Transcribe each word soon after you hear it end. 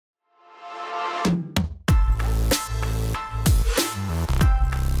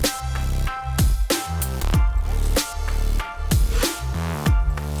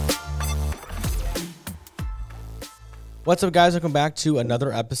What's up, guys? Welcome back to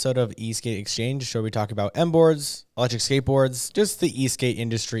another episode of eSkate Exchange, a show where we talk about M-boards, electric skateboards, just the eSkate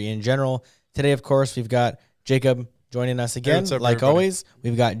industry in general. Today, of course, we've got Jacob joining us again. Hey, like everybody? always,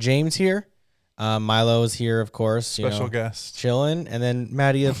 we've got James here. Milo's here, of course. Special guest. Chilling. And then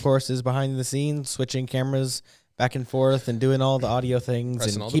Maddie, of course, is behind the scenes, switching cameras back and forth and doing all the audio things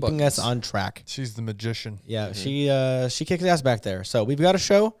Pressing and all the keeping us buttons. on track. She's the magician. Yeah, she kicks ass back there. So we've got a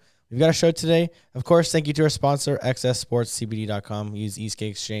show. We've got a show today. Of course, thank you to our sponsor, XSSportsCBD.com. Use eSkate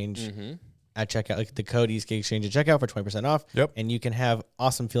Exchange at checkout, like the code eSkate Exchange at checkout for 20% off. Yep. And you can have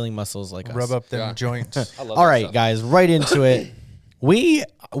awesome feeling muscles like us. Rub up them Yeah. joints. I love All that right, stuff. guys, right into it. We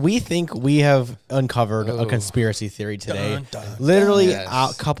think we have uncovered a Oh. conspiracy theory today. Dun, dun, Literally Yes.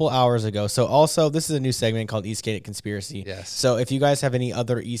 a couple hours ago. So also, this is a new segment called eSkate Conspiracy. Yes. So if you guys have any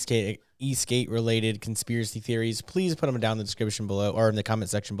other eSkate related conspiracy theories, please put them down in the description below or in the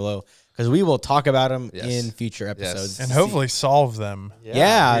comment section below, because we will talk about them Yes. in future episodes. And hopefully solve them.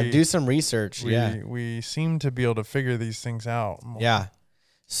 Yeah, We- do some research. We seem to be able to figure these things out. Yeah.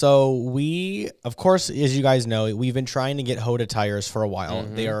 So we, of course, as you guys know, we've been trying to get Hoda tires for a while.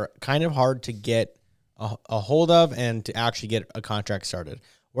 They are kind of hard to get a hold of and to actually get a contract started.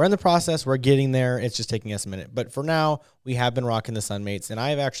 We're in the process. We're getting there. It's just taking us a minute. But for now, we have been rocking the Sunmates. And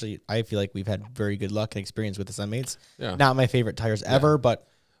I feel like we've had very good luck and experience with the Sunmates. Yeah. Not my favorite tires ever, but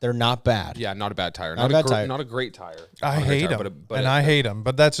they're not bad. Yeah, not a bad tire. Not a bad tire. Not a great tire. I Not a great hate tire, them. but And I hate them.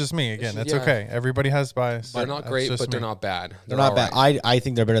 But that's just me. Again, It's- it's yeah. okay. Everybody has bias. They're not That's great, just but they're me. not bad. They're not all bad. right. I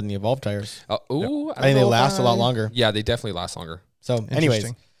think they're better than the Evolve tires. I I think don't they know last a if lot longer. Yeah, they definitely last longer. So anyways,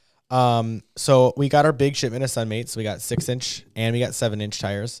 Interesting. so we got our big shipment of Sunmates. We got 6-inch and we got 7-inch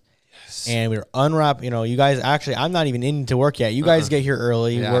tires. And we were unwrapping, you guys, actually, I'm not even into work yet. You guys get here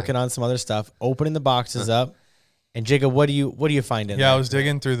early, Yeah. working on some other stuff, opening the boxes up. And Jacob, what do you find in there? Yeah, I was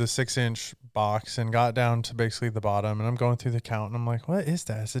digging through the 6-inch box and got down to basically the bottom, and I'm going through the count, and I'm like, what is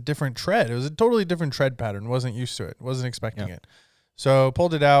that? It's a different tread. It was a totally different tread pattern. Wasn't used to it. Wasn't expecting it. So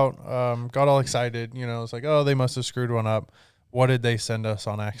pulled it out, got all excited. It's like, oh, they must have screwed one up. What did they send us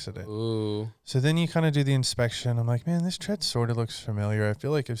on accident? Ooh. So then you kind of do the inspection. I'm like, man, this tread sort of looks familiar. I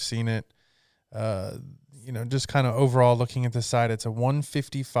feel like I've seen it. Just kind of overall looking at the side, it's a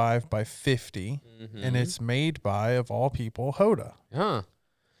 155 by 50, and it's made by, of all people, Hoda. Huh.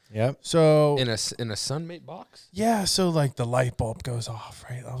 Yep. So In a Sunmate box? yeah, so like the light bulb goes off,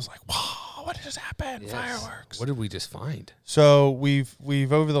 right? I was like, wow, what just happened? Yes. Fireworks. What did we just find? So we've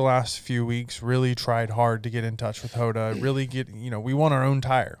over the last few weeks really tried hard to get in touch with Hoda. Really we want our own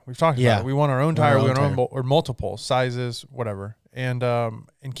tire. We've talked Yeah. about it. We want our own tire. We want our own tire. or multiple sizes, whatever. And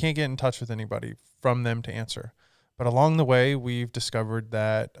can't get in touch with anybody from them to answer. But along the way, we've discovered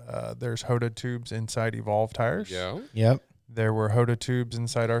that there's Hoda tubes inside Evolve tires. Yeah. Yep. There were Hoda tubes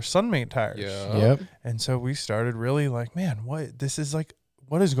inside our Sunmate tires. Yeah. Yep. And so we started really like, man, what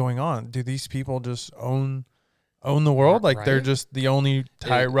is going on? Do these people just own the world? Like they're Right. just the only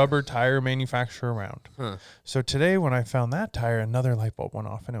rubber tire manufacturer around. Huh. So today when I found that tire, another light bulb went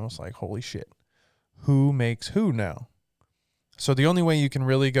off and it was like, holy shit, who makes who now? So the only way you can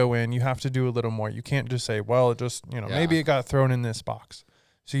really go in, you have to do a little more. You can't just say, well, it just, maybe it got thrown in this box.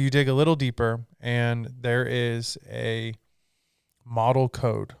 So you dig a little deeper and there is a model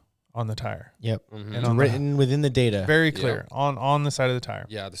code on the tire. Yep. Mhm. And on Written within the data. Very clear on the side of the tire.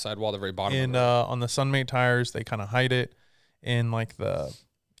 Yeah, the sidewall, the very bottom. And on the Sunmate tires, they kind of hide it in like the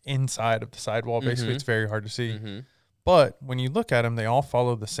inside of the sidewall. Basically, Mhm. it's very hard to see. Mm-hmm. But when you look at them, they all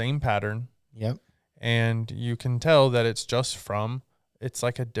follow the same pattern, Yep. and you can tell that it's just it's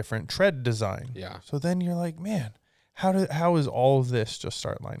like a different tread design. Yeah. So then you're like, man, how is all of this just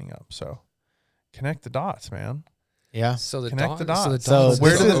start lining up? So connect the dots, man. Yeah. So the Connect the dots. So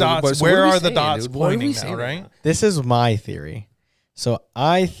Where do the so dots? what Where are we are the saying, dots dude? What are we pointing saying now? right Right? now? This is my theory. So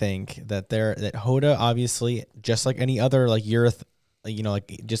I think that Hoda, obviously, just like any other like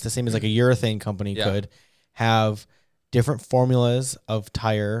just the same as like a urethane company Yeah. could have different formulas of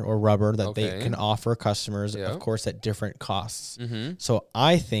tire or rubber that they Okay. can offer customers, Yeah. of course, at different costs. Mm-hmm. So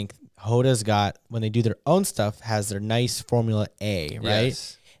I think Hoda's got, when they do their own stuff, has their nice Formula A, right?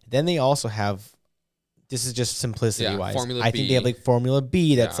 Yes. Then they also have, this is just simplicity wise. Formula I think they B. have like Formula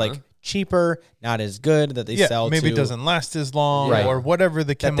B that's Yeah. like cheaper, not as good, that they Yeah, sell maybe to. it doesn't last as long, Right. or whatever the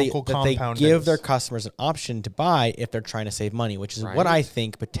that chemical they compound give is. their customers an option to buy if they're trying to save money, which is what I Right.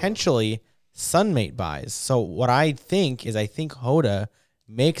 think potentially Sunmate buys. So what I think Hoda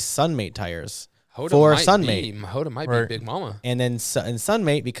makes Sunmate tires. Hoda for might Sunmate. Hoda might Right. be Big Mama. And then and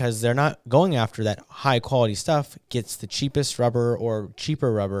Sunmate, because they're not going after that high quality stuff, gets the cheapest rubber or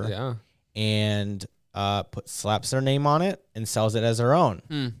cheaper rubber Yeah. and slaps their name on it and sells it as their own.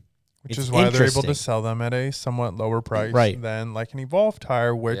 Which It's is why they're able interesting. to sell them at a somewhat lower price Right. than like an Evolve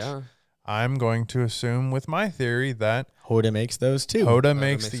tire, which Yeah. I'm going to assume with my theory that Hoda makes those too. Hoda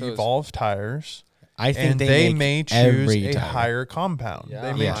makes makes the those. Evolve tires, I think and they may make choose every a tire. higher compound. Yeah.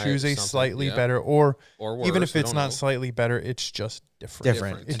 They may Yeah. choose a Something, slightly yeah. better, or Or even worse, if we it's don't not know. slightly better, it's just different.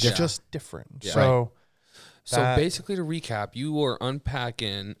 Different. It's Yeah. just different. Yeah. So So that- basically, to recap, you were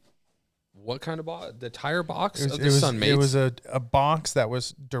unpacking what kind of box? The tire box it of was, the it was, Sunmates. it was a box that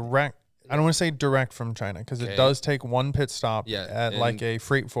was direct. I don't want to say direct from China because Okay. it does take one pit stop Yeah, at like in a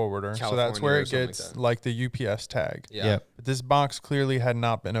freight forwarder. So that's California where or it something like gets that. like the UPS tag. Yeah. Yep. But this box clearly had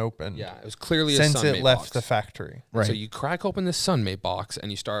not been opened Yeah. It was clearly since a Sunmate it left box. the factory. Right. So you crack open the Sunmate box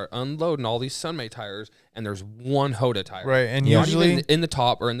and you start unloading all these Sunmate tires, and there's one Hoda tire. Right. And Yeah. Not usually even in the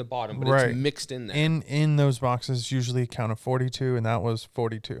top or in the bottom, but Right. it's mixed in there. in those boxes usually count a 42, and that was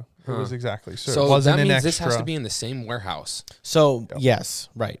 42. It was exactly. So, so it wasn't that an means extra. this has to be in the same warehouse. So yes,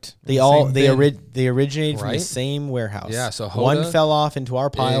 right. They the all same they bin. they originated from the Right? same warehouse. Yeah, so one Hoda- fell off into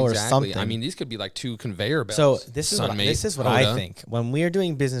our pile or Exactly. something. I mean, these could be like two conveyor belts. so this is Sunmate, what I Hoda. think. When we are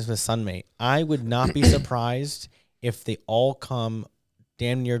doing business with Sunmate, I would not be surprised if they all come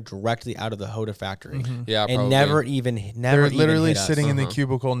damn near directly out of the Hoda factory Yeah, and probably. never even They're even literally hit us. sitting in the Uh-huh.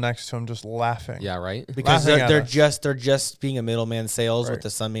 cubicle next to him, just laughing. Yeah, right. because laughing at they're us. just being a middleman sales with Right. the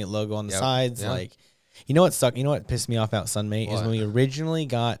Sunmate logo on the Yep. sides. Yeah. Like, you know what sucked? You know what pissed me off about Sunmate is What? when we originally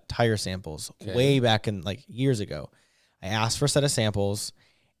got tire samples Okay. way back in like years ago. I asked for a set of samples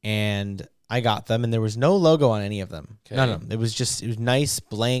and I got them and there was no logo on any of them. None Okay. of them. It was nice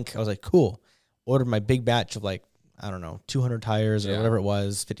blank. I was like, cool. Ordered my big batch of like, I don't know, 200 tires or Yeah. whatever it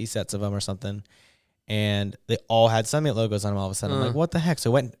was, 50 sets of them or something. And they all had Sunmate logos on them all of a sudden. I'm like, what the heck? So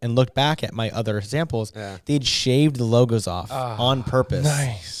I went and looked back at my other samples. Yeah. They'd shaved the logos off on purpose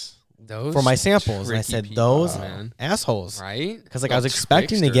Nice. Those for my samples. And I tricky said, people, those man. assholes. Right? Because like I was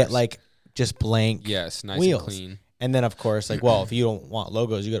expecting to get like just blank yes, nice wheels. and clean. And then of course, like, well, if you don't want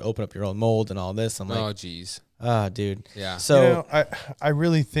logos, you got to open up your own mold and all this. I'm Oh, like, geez. dude. Yeah. So You know, I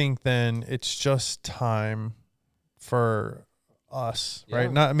really think then it's just time for us, Yeah.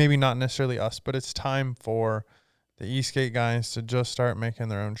 right? Not necessarily us, but it's time for the Eastgate guys to just start making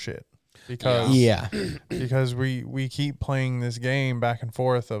their own shit. Because yeah, because we keep playing this game back and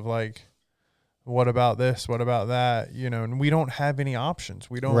forth of like, what about this? What about that? You know, and we don't have any options.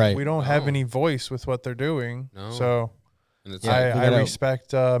 We don't Right. we don't have No. any voice with what they're doing. No. So And it's Yeah, like, we I gotta-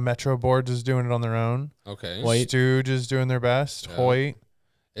 respect Metro Boards is doing it on their own. okay. Hoyt. Stooge is doing their best. Yeah. Hoyt.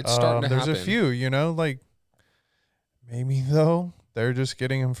 It's starting to There's happen. a few, you know, like maybe though they're just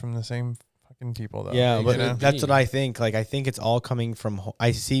getting them from the same fucking people though. yeah, you but know? that's what I think. Like, I think it's all coming from.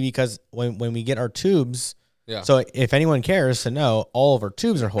 I see because when we get our tubes. Yeah. So if anyone cares to know, all of our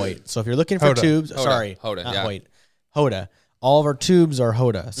tubes are Hoyt. So if you're looking for Hoda. tubes, Hoda. sorry, Hoda, not yeah. Hoyt, Hoda. All of our tubes are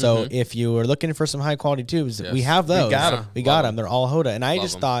Hoda. So Mhm. if you are looking for some high quality tubes, we Yes. have We those. got 'em. We got Love them. They're all Hoda. And I Love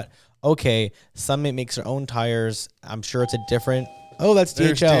just 'em. thought, okay, Sunmate makes their own tires. I'm sure it's a different. Oh, that's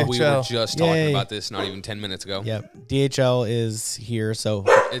There's DHL. We were DHL. just Yay. talking about this not even 10 minutes ago. Yep, DHL is here. So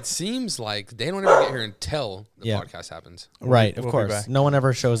It seems like they don't ever get here until the Yeah. podcast happens. right, of we'll be course, back. no one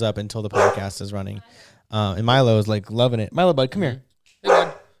ever shows up until the podcast is running. And Milo is like loving it. Milo, bud, come here. Hey,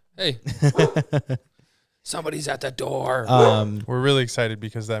 bud. Hey. Somebody's at the door. We're really excited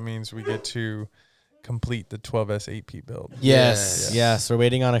because that means we get to complete the 12S 8P build. Yes, Yes. yes. We're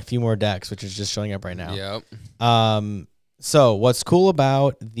waiting on a few more decks, which is just showing up right now. Yep. So what's cool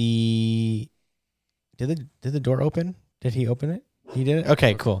about the did the door open? Did he open it? He did it?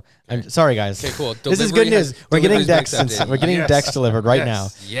 Okay, cool. I'm sorry guys. Okay, cool. This is Delivery good news. has- We're getting delivery's been decks. accepted. We're getting Yes. decks delivered right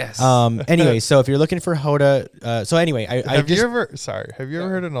Yes. Yes. now. Anyway, so if you're looking for Hoda, so anyway, I Have just you ever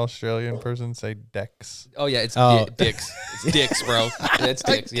heard an Australian person say Dex? Oh yeah, it's Oh. dicks. It's dicks, bro. It's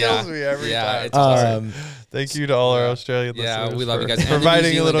dicks. Yeah. kills me every yeah, time. It's awesome. um, Thank you to all our Yeah. Australian Yeah, listeners. we love you for guys. And the New providing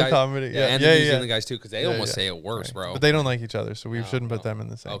a Zealand little guys- comedy. Yeah, and the New Zealand guys too, because they almost say it worse, bro. But they don't like each other, so we No, shouldn't put no. them in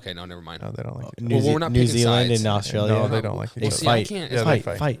the same. Okay, no, never mind. No, they don't like each New, other. Well, we're not New picking Zealand sides. and Australia. No, they don't like each They other. See, I fight. can't- Yeah, fight,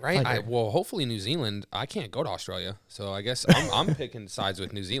 they fight, Right? fight. Well, hopefully New Zealand. I can't go to Australia, so I guess I'm picking sides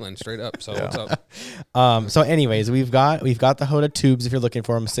with New Zealand straight up. So what's up? So anyways, we've got the Hoda tubes if you're looking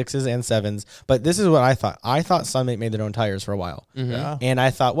for them, 6s and 7s. But this is what I thought Sunmate made their own tires for a while. Yeah. And I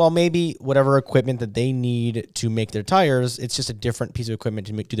thought, well, maybe whatever equipment that they need need to make their tires. It's just a different piece of equipment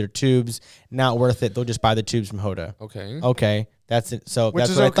to do their tubes. Not worth it. They'll just buy the tubes from Hoda. Okay, that's it. So Which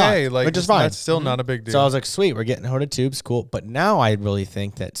that's is what okay. I thought, Like, which is fine. That's still not a big deal. So I was like, sweet, we're getting Hoda tubes, cool. But now I really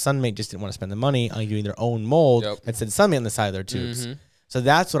think that Sunmate just didn't want to spend the money on doing their own mold that said Sunmate on the side of their tubes. So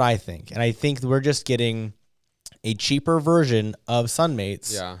that's what I think. And I think we're just getting a cheaper version of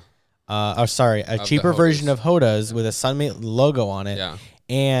Sunmates. Yeah. A cheaper version of Hoda's with a Sunmate logo on it. Yeah.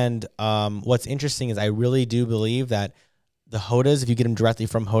 And what's interesting is I really do believe that the Hoda's, if you get them directly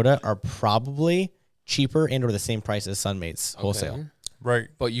from Hoda, are probably cheaper and or the same price as Sunmates wholesale. Right.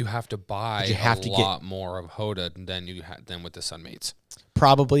 But you have to buy a lot more of Hoda than with the Sunmates.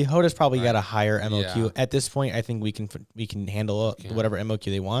 Probably Hoda's probably got a higher MOQ at this point. I think we can handle whatever MOQ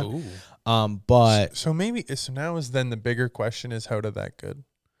they want. But so now is then the bigger question, is Hoda that good?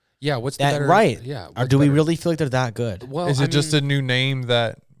 Yeah, what's the that better, right? Yeah, or do we really feel like they're that good? Well, is it just a new name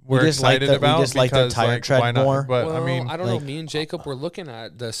that we're excited about? We just like the tire tread more. But well, I mean, I don't know. Me and Jacob were looking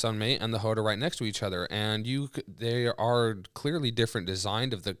at the Sunmate and the Hoda right next to each other, and they are clearly different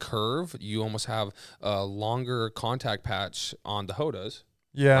designed of the curve. You almost have a longer contact patch on the Hodas.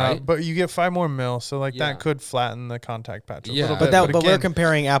 Yeah, right? but you get 5 more mil, so that could flatten the contact patch a little bit. But we're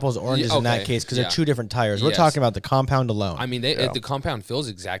comparing apples to oranges in that case because they're two different tires. We're talking about the compound alone. I mean, the compound feels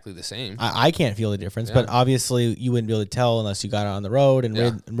exactly the same. I can't feel the difference, but obviously you wouldn't be able to tell unless you got out on the road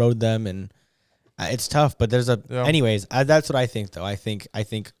and rode them, and it's tough. But there's anyways. That's what I think, though. I think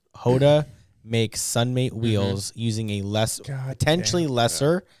Hoda makes Sunmate wheels using a potentially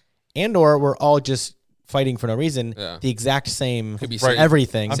lesser, and or we're all just fighting for no reason, the exact same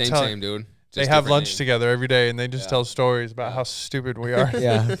everything. Same, dude. They have lunch together every day, and they just tell stories about how stupid we are.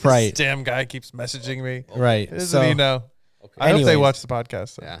 Right. This damn guy keeps messaging me. Right. Doesn't he know? Okay. I hope they watch the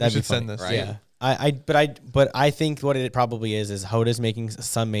podcast. Though. That'd should send this. Right. Yeah. But I think what it probably is Hoda's making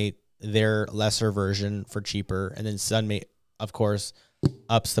Sunmate their lesser version for cheaper, and then Sunmate, of course,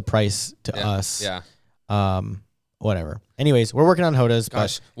 ups the price to us. Yeah. Whatever. Anyways, we're working on Hoda's.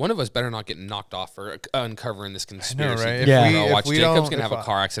 Gosh, one of us better not get knocked off for uncovering this conspiracy. I know, right? Yeah. Jacob's going to have a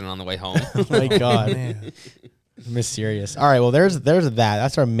car accident on the way home. Oh, my God. Mysterious. All right, well, there's that.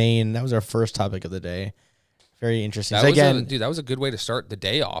 That was our first topic of the day. Very interesting. That was a good way to start the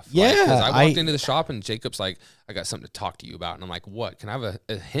day off. Yeah. Because I walked into the shop and Jacob's like, I got something to talk to you about. And I'm like, what? Can I have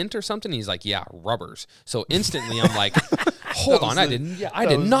a hint or something? He's like, yeah, rubbers. So instantly I'm like, hold on. I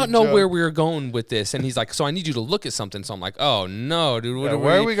did not know where we were going with this. And he's like, so I need you to look at something. So I'm like, oh, no, dude.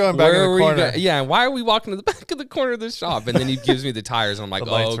 Where are we going back in the corner? Yeah. Why are we walking to the back of the corner of the shop? And then he gives me the tires. And I'm like,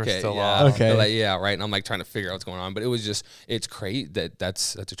 oh, okay. Yeah. Okay. Like, yeah, right. And I'm like trying to figure out what's going on. But it was just, it's great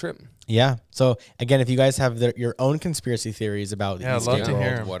that's a trip. Yeah. So again, if you guys have your own conspiracy theories about the I'd love to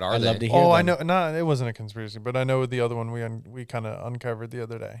hear them. What are they? I'd love to hear them. I know. No, it wasn't a conspiracy, but I know the other one we kind of uncovered the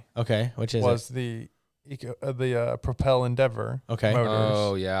other day. Okay, which is the Propel Endeavor. Okay. Motors.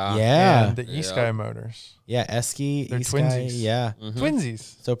 Oh yeah. Yeah. And the eSky motors. Yeah, Esky. They're E-Sky, twinsies. Yeah. Mm-hmm.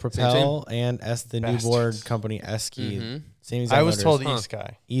 Twinsies. So Propel and the new board company Esky. Same exact I was told motors.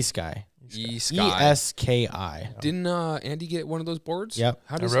 eSky. eSky. eSky. ESKI. Didn't Andy get one of those boards? Yep.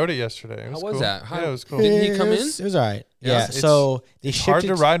 I rode it yesterday. It was cool. that? Yeah, it was cool. Didn't he come in? It was all right. Yeah. Yeah. So they it's hard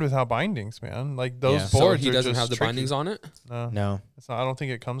to ride without bindings, man. Like those So boards. he are doesn't just have the tricky. bindings on it? No. It's not, I don't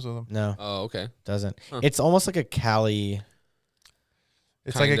think it comes with them. No. Oh, okay. Doesn't. Huh. It's almost like a Cali.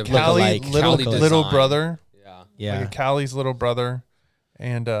 It's Kind like a of Cali lookalike. little Cali little design. brother. Yeah. Yeah. Like a Cali's little brother,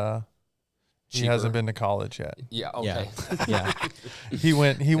 and he Cheaper. hasn't been to college yet. Yeah. Okay. Yeah. He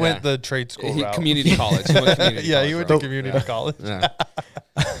went the trade school route. Community college. He went community Yeah, college he went route. to community college. Yeah.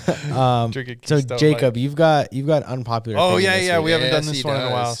 Drinking So Keystone Jacob, Light. you've got unpopular. Oh opinion yeah, this yeah. week. We haven't done Yes, this he one in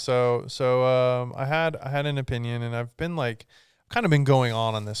a while. does. So I had an opinion, and I've been kind of been going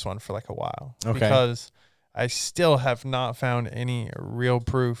on this one for like a while. Okay. Because I still have not found any real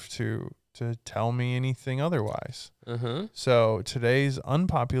proof to tell me anything otherwise. So today's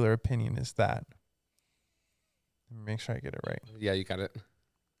unpopular opinion is that. Let me make sure I get it right. Yeah, you got it.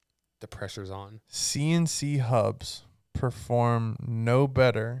 The pressure's on. CNC hubs perform no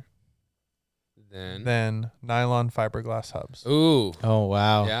better than nylon fiberglass hubs. Ooh. Oh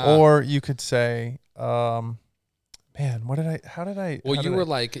wow. Yeah. Or you could say, man, I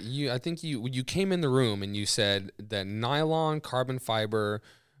think you came in the room and you said that nylon carbon fiber,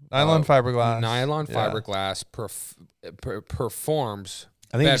 fiberglass, performs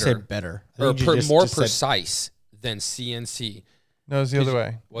I think better, you said better. I or think you just more said- precise than CNC. No, it's the other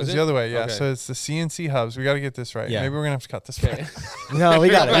way. Was It's it? the other way, yeah. Okay. So it's the CNC hubs. We got to get this right. Yeah. Maybe we're going to have to cut this part. No, we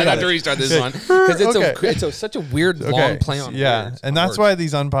got it. I We got have to it. restart this one because it's such a weird long Okay, play on yeah, words. and that's why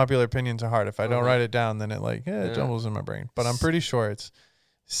these unpopular opinions are hard. If I don't Uh-huh. write it down, then it jumbles in my brain. But I'm pretty sure it's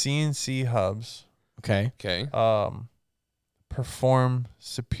CNC hubs Okay. Okay. Perform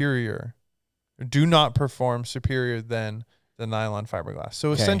superior. Do not perform superior than the nylon fiberglass.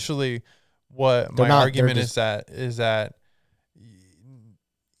 So Okay. essentially, what They're my not- argument they're is that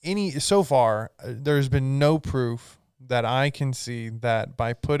so far there's been no proof that I can see that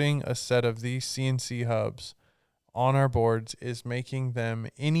by putting a set of these CNC hubs on our boards is making them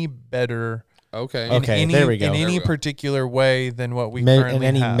any better Okay. in Okay, any, there we go. in There any we go. particular way than what we In currently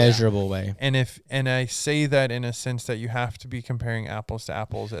any have. measurable way. And I say that in a sense that you have to be comparing apples to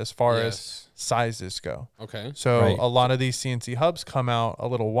apples as far as Yes. sizes go. Okay. So Right. a lot of these CNC hubs come out a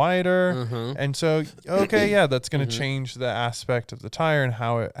little wider, Uh-huh. and so okay, yeah, that's going to Mhm. change the aspect of the tire and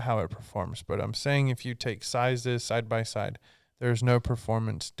how it performs. But I'm saying if you take sizes side by side, there's no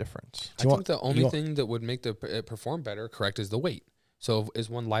performance difference. I you think want- the only you want- thing that would make it perform better, correct, is the weight. So is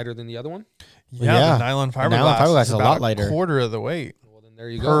one lighter than the other one? Yeah, yeah. the nylon fiberglass, nylon fiberglass is is a about lot lighter. quarter of the weight Well, then there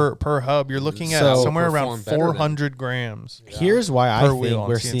you go. per hub. You're looking at So- somewhere around Perform better than- 400 grams. Yeah. Here's why I Per wheel think on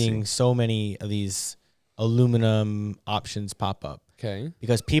we're CNC. seeing so many of these aluminum options pop up Okay.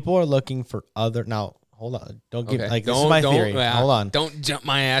 because people are looking for other. Now, hold on. Don't give Okay. like this is my theory. yeah, Hold on. Don't jump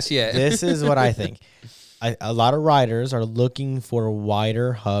my ass yet. This is what I think. A lot of riders are looking for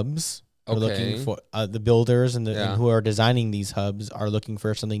wider hubs. They're Okay. looking for the builders and Yeah. and who are designing these hubs are looking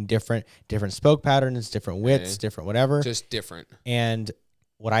for something different spoke patterns, different widths, Okay. different whatever. Just different. And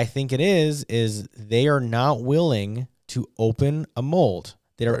what I think it is they are not willing to open a mold.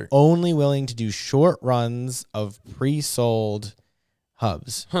 They're Right. only willing to do short runs of pre-sold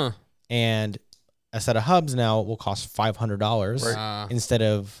hubs. Huh. And a set of hubs now will cost $500 instead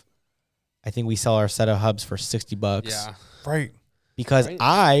of, I think we sell our set of hubs for $60 Yeah. Right. because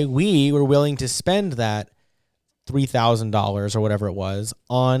Right. we were willing to spend that $3,000 or whatever it was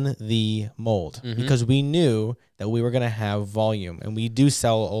on the mold Mhm. because we knew that we were going to have volume, and we do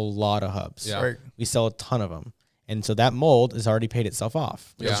sell a lot of hubs. Yeah. Right. We sell a ton of them. And so that mold has already paid itself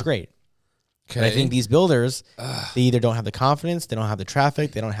off, which is Yeah. great. Okay. But I think these builders, they either don't have the confidence, they don't have the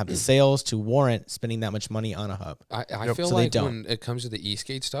traffic, they don't have the sales to warrant spending that much money on a hub. I Yep. feel So they like don't. when it comes to the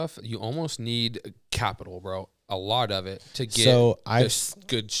Eastgate stuff, you almost need capital, bro. A lot of it to get So this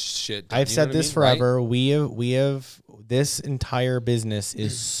good shit done. I've You know said what I this mean? Right? forever. We have this entire business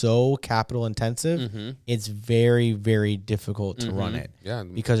is so capital intensive. Mhm. It's very, very difficult to run Mhm. it Yeah.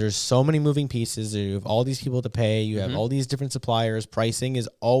 because there's so many moving pieces. You have all these people to pay. You have Mhm. all these different suppliers. Pricing is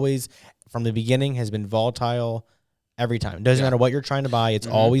always from the beginning has been volatile every time. It doesn't Yeah. matter what you're trying to buy. It's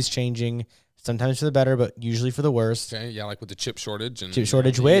Mhm. always changing. Sometimes for the better, but usually for the worse. Okay. Yeah, like with the chip shortage and Chip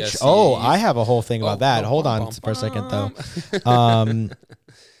shortage, the which ESCs. I have a whole thing about that. Hold on for a second though.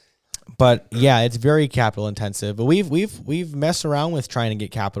 But yeah, it's very capital intensive. But we've messed around with trying to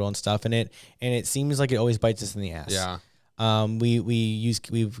get capital and stuff, and it seems like it always bites us in the ass. Yeah.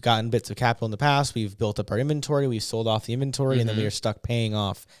 We've gotten bits of capital in the past. We've built up our inventory. We've sold off the inventory, and then we are stuck paying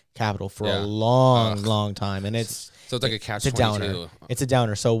off capital for Yeah. a long, Ugh. long time. And it's So it's like a catch it's a downer. 22. It's a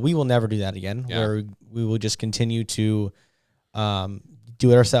downer. So we will never do that again. Yeah. Where we will just continue to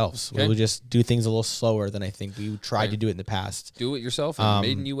do it ourselves. Okay. We will just do things a little slower than I think we tried Okay. to do it in the past. Do it yourself and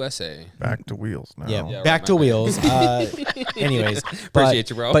made in USA. Back to wheels now. Yeah, Yeah, back right, to my bad. wheels. Anyways, Appreciate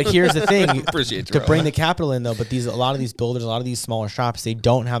you, bro. But here's the thing: Appreciate you, to bro. bring the capital in, though. But a lot of these builders, a lot of these smaller shops, they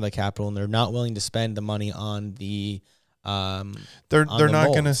don't have the capital, and they're not willing to spend the money on the. They're on they're the not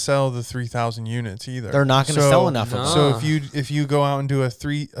going to molds. sell the 3,000 units either. They're not going to sell enough of No. them. So Ah. if you go out and do a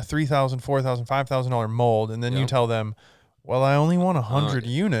 $3,000, $4,000, $5,000 mold, and then you Yep. tell them, well, I only want 100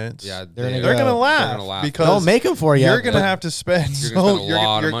 units. Yeah, They're gonna they're go- gonna laugh, they're gonna laugh. because They'll make them for you. you're gonna but have to spend you're gonna spend a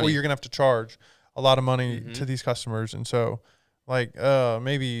lot of well, money. you're gonna have to charge a lot of money Mhm. to these customers, and so like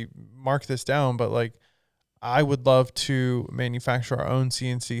maybe mark this down, but like I would love to manufacture our own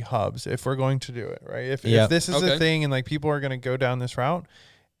CNC hubs if we're going to do it, right? If Yep. this is Okay. a thing and like people are gonna go down this route,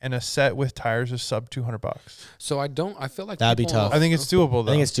 and a set with tires is sub $200. So I feel like That'd be people- tough. I think it's doable.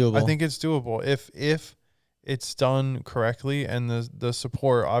 Though. I think it's doable. I think it's doable if it's done correctly, and the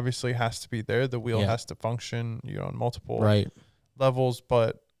support obviously has to be there. The wheel Yeah. has to function, on multiple right. levels.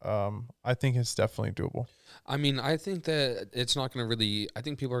 But I think it's definitely doable. I mean, I think that it's not going to really. I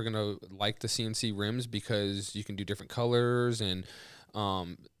think people are going to like the CNC rims because you can do different colors, and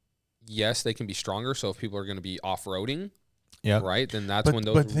yes, they can be stronger. So if people are going to be off roading, Yeah. right, then that's when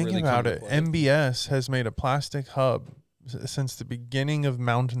those. But think really about come it. into play. MBS has made a plastic hub since the beginning of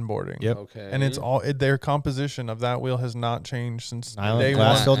mountain boarding. Yep. Okay, And it's all their composition of that wheel has not changed since Nylon, day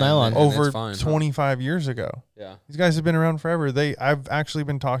glass one. filled nylon. And it's Over fine, huh? 25 years ago. Yeah. These guys have been around forever. I've actually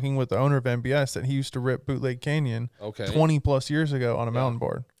been talking with the owner of MBS that he used to rip Bootleg Canyon Okay. 20 plus years ago on a Yeah. mountain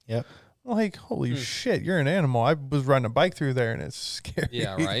board. Yep. Like, holy shit, you're an animal. I was riding a bike through there, and it's scary.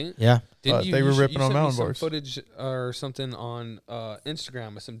 Yeah, right. Yeah. They were ripping on mountain some boards. footage or something on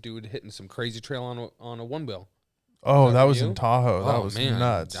Instagram of some dude hitting some crazy trail on a one wheel. Oh, that from was you? in Tahoe. That Oh, was man.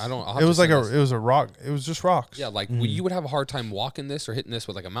 nuts. I'll have It to was like send it this. was a rock. It was just rocks. Yeah, like you would have a hard time walking this or hitting this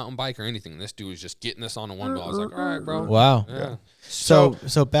with like a mountain bike or anything. This dude was just getting this on a one wheel. I was like, all right, bro. Wow. Yeah. So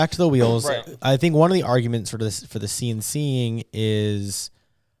back to the wheels. Right. I think one of the arguments for the CNCing is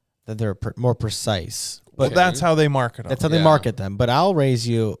that they're more precise. Well, Okay. that's how they market them. That's how they Yeah. market them. But I'll raise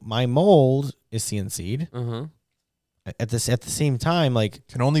you. My mold is CNC'd. Uh-huh. At the same time, like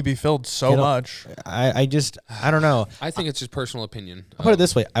Can only be filled so You know, much. I don't know. I think it's just personal opinion. I'll put it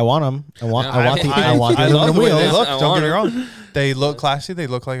this way: I want them. I want Yeah, the I aluminum love the way they wheels. look. I Don't want get me it. wrong. They look classy. They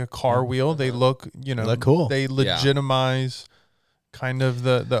look like a car wheel. They look, Look cool. They legitimize kind of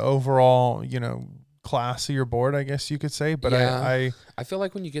the overall, classier board, I guess you could say. But Yeah. I feel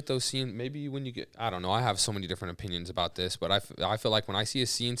like when you get those maybe when you get, I don't know, I have so many different opinions about this, but I feel like when I see a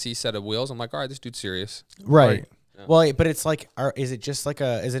CNC set of wheels, I'm like, all right, this dude's serious. Right. Yeah. Well, but it's like, is it just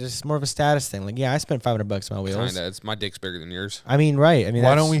more of a status thing? Like, yeah, I spent $500 on my wheels. Kinda. It's my dick's bigger than yours. I mean, right. I mean,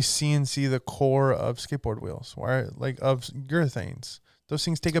 why don't we CNC the core of skateboard wheels? Why, of urethanes? Those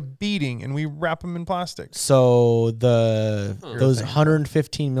things take a beating, and we wrap them in plastic. So those Urethane.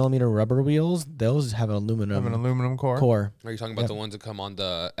 115 millimeter rubber wheels, those have an Have an aluminum aluminum core. core. Are you talking about the ones that come on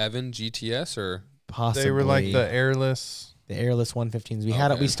the Evan GTS or? Possibly. They were like the airless. the airless 115s. We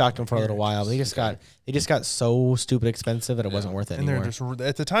Okay. we stocked them for a little while. But they just got so stupid expensive that it wasn't worth it And anymore. they're just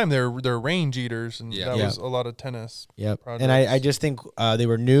at the time they're range eaters, and Yeah. that Yeah. was a lot of tennis. Yep. projects. And I just think they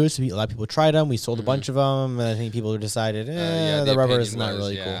were new, so a lot of people tried them. We sold a bunch of them, and I think people decided, the rubber is opinion not was,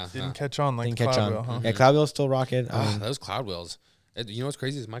 really yeah. cool. Didn't catch on like Didn't the catch Cloud on. Wheel, huh? Yeah, Cloud wheels still rock it. Those cloud wheels. You know what's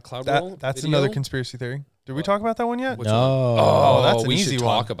crazy is my cloud wheel. That's video- another conspiracy theory. Did we talk about that one yet? Which No. one? Oh, that's an we easy should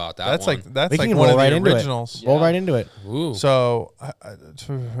one. talk about that. That's one. that's We like can one roll of right the into it. originals. Roll Yeah. right into it. Ooh. So,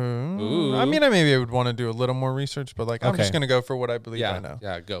 Ooh. I mean, maybe I would want to do a little more research, but I'm Okay. just gonna go for what I believe I know.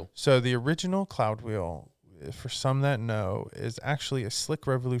 Yeah, go. So the original Cloud Wheel, for some that know, is actually a Slick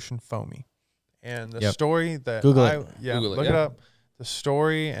Revolution foamy. And the Yep. story that Google it. Google it, look it yeah. up. The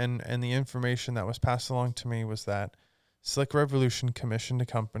story and the information that was passed along to me was that Slick Revolution commissioned a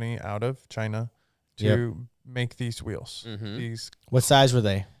company out of China to make these wheels. Mhm. These What size were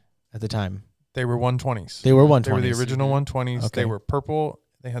they at the time? they were 120s. They were They 120s. were the original 120s. Okay. They were purple.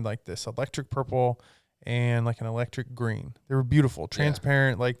 They had like this electric purple and like an electric green. They were beautiful,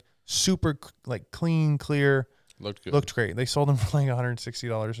 transparent, like super like clean, clear. Looked good. Looked great. They sold them for like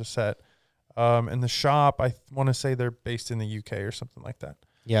 $160 a set. And the shop, I want to say they're based in the UK or something like that.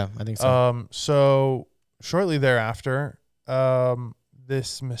 Yeah, I think so. So shortly thereafter,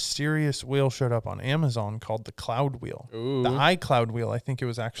 this mysterious wheel showed up on Amazon called the Cloud Wheel. Ooh. The iCloud Wheel, I think it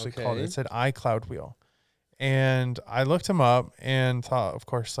was actually called. Okay. It said iCloud Wheel. And I looked him up and thought, of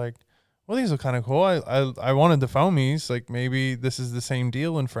course, like, well, these look kind of cool. I wanted the foamies. Like, maybe this is the same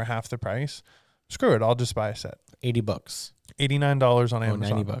deal and for half the price. Screw it. I'll just buy a set. $80. $89 on Oh,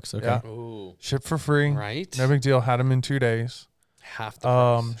 Amazon. $90. Okay. Yeah. Ooh. Shipped for free. Right. No big deal. Had them in 2 days. Half the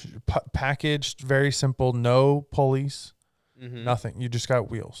price. Packaged, very simple. No pulleys. Mhm. Nothing. You just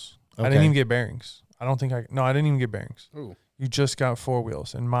got wheels. I Okay. didn't even get bearings. I didn't even get bearings. Ooh. You just got 4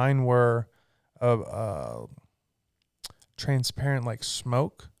 wheels, and mine were transparent like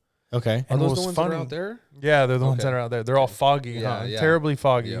smoke. Okay. Are And those what the was ones that are funny- out there? Yeah, they're the ones Okay. that are out there. They're all foggy, Yeah, yeah. terribly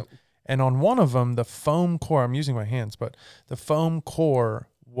foggy. Yep. And on one of them, the foam core, I'm using my hands, but the foam core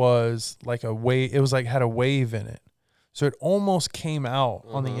was like a wave. It was like had a wave in it. So it almost came out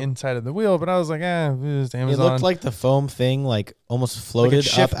on the inside of the wheel, but I was like, it's Amazon. It looked like the foam thing almost floated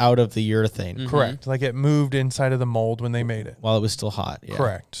shift- up out of the urethane correct. Like it moved inside of the mold when they made it. while it was still hot. Yeah.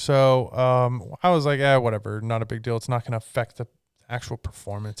 Correct. So I was like, whatever, not a big deal. It's not going to affect the actual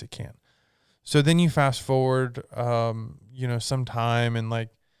performance. It can't. So then you fast forward, some time, and like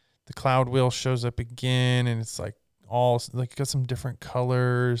the Cloud Wheel shows up again, and it's like all like got some different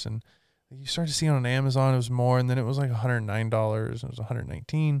colors, and you start to see it on Amazon. It was more, and then it was like $109, and it was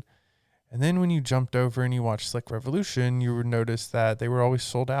 $119. And then when you jumped over and you watched Slick Revolution, you would notice that they were always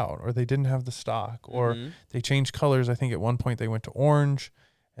sold out, or they didn't have the stock, or they changed colors. I think at one point they went to orange,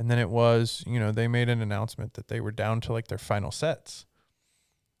 and then it was, they made an announcement that they were down to like their final sets.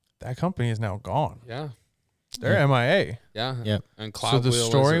 That company is now gone. Yeah. They're MIA. Yeah. Yep. And Cloud So the Wheel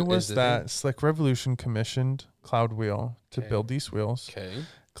story is was the that Slick Revolution commissioned Cloud Wheel to Okay. build these wheels. thing. Okay.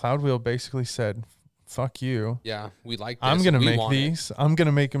 Cloud Wheel basically said, fuck you. Yeah. We like this. I'm going to We make want it. these. I'm going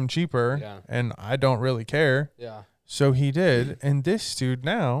to make them cheaper. Yeah. And I don't really care. Yeah. So he did. And this dude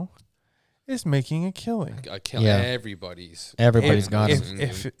now is making a killing. Yeah. Everybody's got if, them.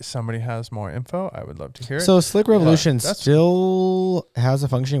 if somebody has more info, I would love to hear it. So Slick Revolution that's- still has a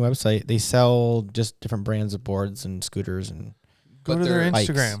functioning website. They sell just different brands of boards and scooters and Go But to their they're- Bikes.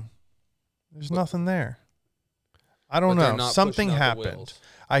 Instagram. There's nothing there. I don't But they're know. not Something pushing out the happened. wheels.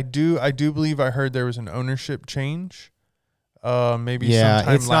 I do believe I heard there was an ownership change. Maybe yeah,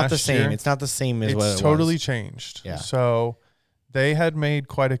 sometime it's not the last same. year. It's not the same as what it It's totally was. changed. Yeah. So they had made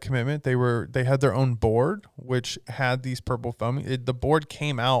quite a commitment. They had their own board which had these purple foam. The board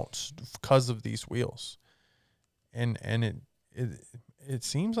came out because of these wheels, and it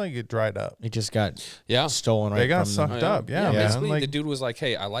seems like it dried up. It just got Yeah. stolen right They got from sucked them. up. Yeah, man. Basically, Like, the dude was like,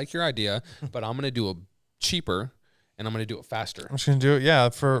 "Hey, I like your idea, but I'm gonna do it cheaper, and I'm gonna do it faster." I'm just gonna do it. Yeah,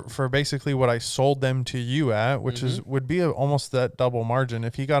 for basically what I sold them to you at, which Mm-hmm. would be almost that double margin.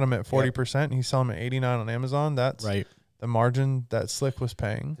 If he got them at 40% and he's selling them at 89 on Amazon, that's Right. the margin that Slick was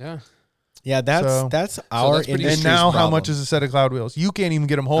paying. Yeah. Yeah, that's So- that's our that's pretty- And industry's now, how problem. much is a set of Cloud wheels? You can't even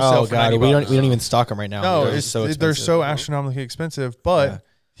get them wholesale Oh for god, 90 we bucks. don't even stock them right now. No, They're they're so so expensive. astronomically expensive. But Yeah.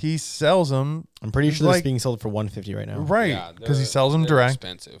 he sells them I'm pretty sure like- that's being sold for $150 right now. right Yeah, because he they're- sells them they're direct,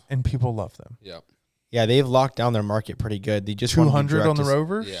 Expensive. and people love them. Yep. Yeah, they've locked down their market pretty good. They just wanted to be 200 on the direct to-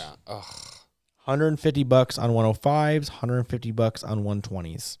 Rover. Yeah. Ugh. $150 on 105s, $150 on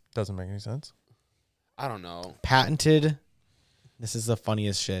 120s. Doesn't make any sense. I don't know. Patented. This is the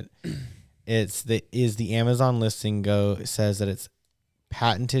funniest shit. It's the Amazon listing it says that it's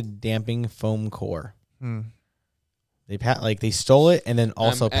patented damping foam core. They stole it and then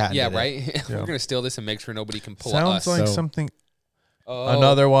also patented yeah, it. right. Yeah. We're gonna steal this and make sure nobody can pull Sounds us. like So- something. Oh,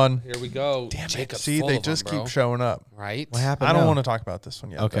 Another one. Here we go. Damn it. Jacob's See, full they of just them, bro. keep showing up. Right. What happened? I don't now? want to talk about this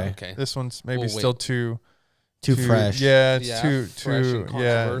one yet. Okay. though. Okay. This one's maybe We'll still wait. too fresh. Yeah, it's Yeah, too fresh and yeah. it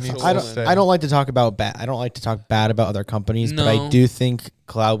controversial. needs I to don't. stay. I don't like to talk about bad. I don't like to talk bad about other companies, but I No. do think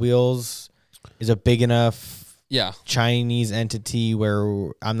Cloud Wheels is a big enough Yeah. Chinese entity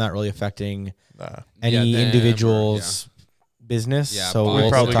where I'm not really affecting Nah. any them or- individual's business. Yeah, so but- We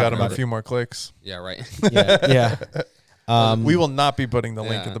we'll probably talk got him about a it. few more clicks. Yeah. Right. Yeah. We will not be putting the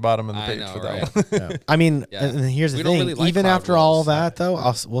link Yeah. at the bottom of the I page know, for that right? one. Yeah. I mean, Yeah. and here's the We don't thing. really like Even Cloud after all Wheels. that,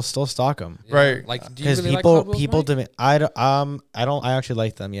 though, we'll still stock them Yeah. Right. Like, do you because really like Cloud Wheels, people Mike? demand. I don't. I actually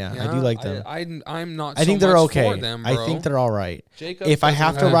like them. Yeah, I do like them. I'm not. I think so they're much okay. For them, I bro. think they're all right. Jacob If I doesn't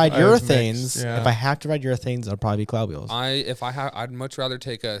have to have- ride I have mixed, urethanes, yeah. if I have to ride urethanes, I'll probably be Cloud Wheels. I'd much rather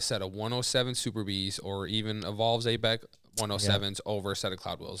take a set of 107 Super Bs or even Evolve's ABEC 107s over a set of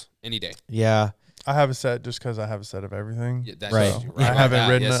Cloud Wheels any day. Yeah, I have a set just because I have a set of everything. Yeah, that's Right. just- I like haven't that.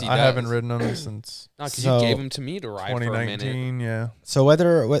 ridden. Yes, he I haven't does. ridden them since No, because So- you gave them to me to ride for a minute. 2019. Yeah. So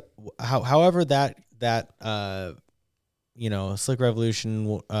however that Slick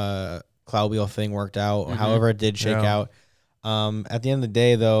Revolution Cloud Wheel thing worked out, Mhm. however it did shake Yeah. out. At the end of the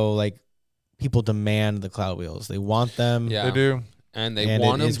day, though, like people demand the Cloud Wheels. They want them. Yeah. They do. And they And it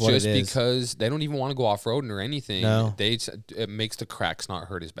want them is what just it is. because they don't even want to go off roading or anything. No. It makes the cracks not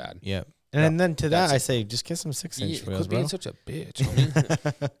hurt as bad. Yeah. And then to that, That's I it. say just get some 6-inch Yeah, wheels, quit being bro. such a bitch.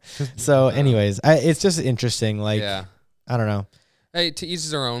 homie. So, anyways, it's just interesting. Like, yeah. I don't know. Hey, to each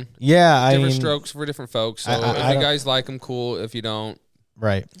their own. Yeah, I Different mean, strokes for different folks. So I if don't- you guys like them, cool. If you don't,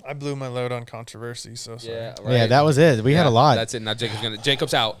 right. I blew my load on controversy. So sorry. yeah, Yeah, that was it. We had a lot. That's it. Now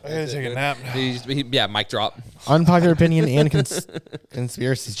Jacob's out. I gotta take a nap. Yeah, mic drop. Unpopular opinion and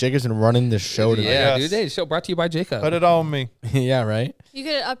conspiracies. Jacob's been running the show tonight. Yeah, Yes. dude. Hey, show brought to you by Jacob. Put it all on me. Yeah, right. You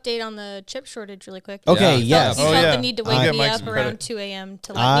get an update on the chip shortage really quick. Okay, Yeah. yes. You Oh, felt yeah. the need to I wake get me Mike up some around credit. 2 a.m.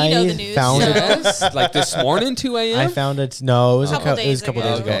 to let me know the news. found so. it. Yes, like this morning, 2 a.m. I found it. No, it was Couple it was a couple days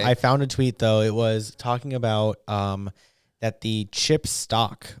days ago. ago. Okay. I found a tweet though. It was talking about that the chip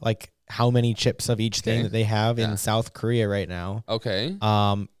stock, like how many chips of each thing Okay. that they have Yeah. in South Korea right now, Okay.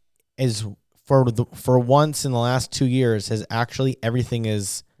 is for once in the last 2 years has actually everything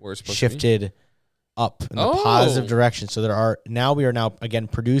is Where it's supposed to be. shifted up in the Oh. positive direction. So we are now again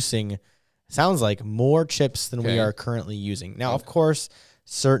producing, sounds like, more chips than we Okay. are currently using. Now, of course,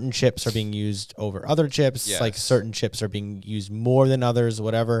 certain chips are being used over other chips. Like Yes. certain chips are being used more than others,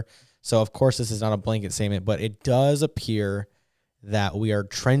 whatever. So of course this is not a blanket statement, but it does appear that we are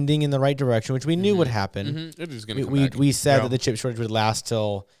trending in the right direction, which we knew would happen. It is gonna come We back. said Yeah. that the chip shortage would last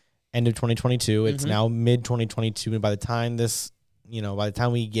till end of 2022. It's Mhm. now mid 2022, and by the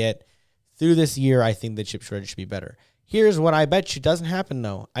time we get through this year, I think the chip shortage should be better. Here's what I bet you doesn't happen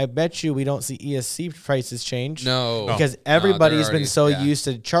though. I bet you we don't see ESC prices change. No, Because they're everybody's been already- so yeah. used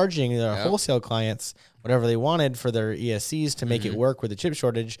to charging their Yep. wholesale clients whatever they wanted for their ESCs to make it work with the chip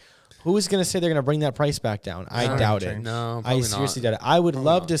shortage. Who's going to say they're going to bring that price back down? I not doubt gonna it. change. No, I probably seriously not. doubt it. I would Probably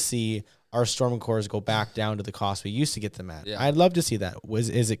love not. to see our storm cores go back down to the cost we used to get them at. Yeah. I'd love to see that.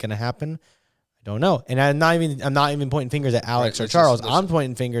 Is it going to happen? I don't know. And I'm not even pointing fingers at Alex or Charles. I'm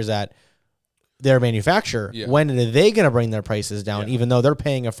pointing fingers at their manufacturer. Yeah. When are they going to bring their prices down? Yeah. Even though they're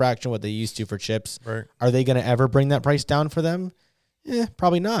paying a fraction what they used to for chips, Right. are they going to ever bring that price down for them?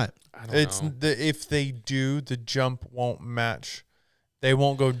 Probably not. I don't It's know. if they do, the jump won't match. They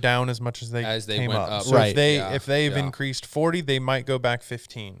won't go down as much as they came went up. up. So Right. if they've Yeah. increased 40, they might go back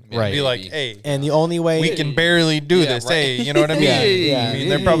 15. Right. Be like, Maybe. hey, And the only way we can barely do Yeah, this. right. Hey, you know what I mean? Yeah. I mean,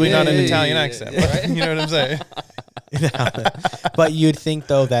 they're probably not an Yeah. Italian accent, but you know what I'm saying? But you'd think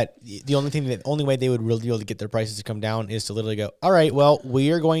though that the only way they would really be able to get their prices to come down is to literally go, all right, well,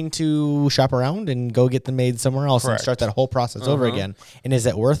 we are going to shop around and go get them made somewhere else and Correct. start that whole process over Uh-huh. again. And is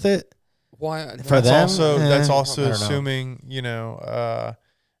it worth it? Why? For them? That's I also don't know. assuming,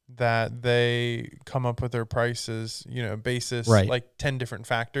 that they come up with their prices, basis Right. like 10 different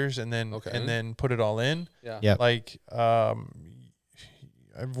factors and then put it all in. Yeah. Yep. Like I've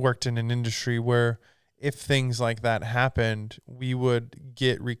worked in an industry where if things like that happened, we would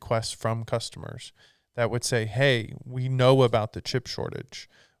get requests from customers that would say, hey, we know about the chip shortage.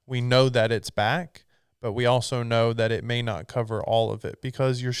 We know that it's back, but we also know that it may not cover all of it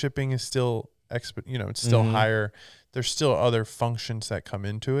because your shipping is still it's still Mhm. higher. There's still other functions that come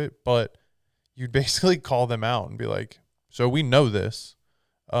into it, but you'd basically call them out and be like, so we know this.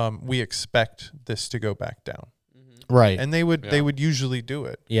 We expect this to go back down. Right. And they would Yeah. usually do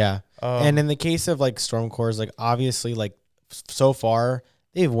it. Yeah. And in the case of like storm cores, like obviously like so far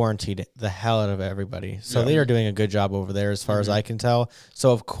they've warranted the hell out of everybody. So Yeah. they are doing a good job over there as far as I can tell.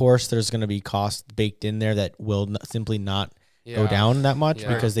 So of course there's going to be costs baked in there that will simply not go down that much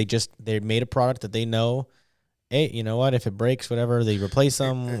Yeah. because they made a product that they know, hey, you know what, if it breaks, whatever, they replace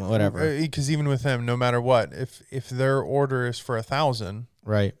them, whatever. Because even with them, no matter what, if their order is for 1,000,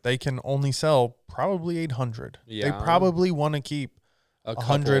 Right. they can only sell probably 800. They Yeah. probably want to keep A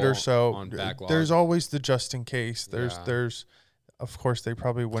 100 or couple so. on backlog. There's always the just in case. There's of course they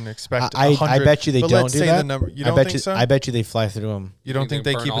probably wouldn't expect I 100. bet you they but don't let's do say that. the number. You I don't bet think you, so? I bet you they fly through them. You don't think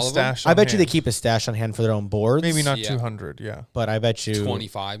they burn keep all a of them? stash? I on bet you they hand? keep a stash on hand for their own boards. Maybe not Yeah. 200. Yeah. But I bet you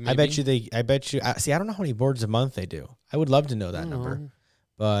 25 maybe? I bet you see, I don't know how many boards a month they do. I would love to know that number.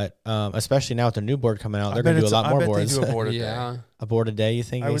 But especially now with the new board coming out, they're going to do a lot more boards. They do a board a day. Yeah. A board a day, you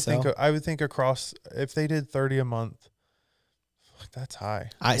think? I they would sell? think. I would think across if they did 30 a month. That's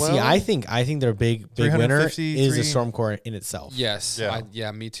high. I see. Well- I think their big winner 350, is the storm core in itself. Yes. Yeah.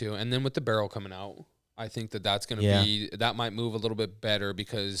 Yeah, me too. And then with the barrel coming out, I think that's going to Yeah. be, that might move a little bit better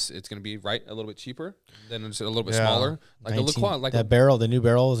because it's going to be a little bit cheaper. Then it's a little bit Yeah. smaller. Like 19 a LaCroix. Like that barrel, the new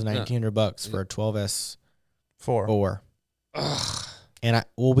barrel is $1,900 for a 12S 4. And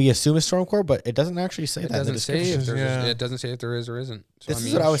we assume a storm core, but it doesn't actually say it that. in the doesn't say if description. there's Yeah. it doesn't say if there is or isn't. So, This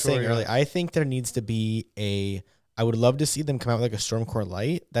is what I was sure, saying yeah. earlier. I think there needs to be I would love to see them come out with like a storm core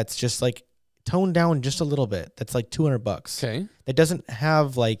light that's just like toned down just a little bit. That's like $200. Okay. That doesn't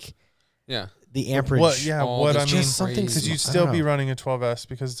have like Yeah. the amperage. What? Yeah. Oh, What it's I mean, just something because crazy. you'd still be running a 12S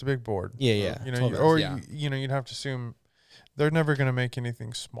because it's a big board. Yeah, yeah. You know, 12S, or yeah. you'd have to assume they're never going to make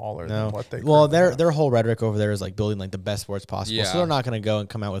anything smaller No. than what they. Well, currently have. their whole rhetoric over there is like building like the best boards possible. Yeah. So they're not going to go and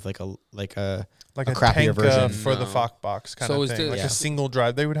come out with like a like a a crappier tank version. for the No. Fox kind So of is thing, the- like Yeah. a single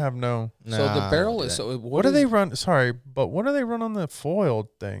drive. They would have no. So the Nah, barrel don't is, do that. so What do they run? Sorry, but what do they run on the foiled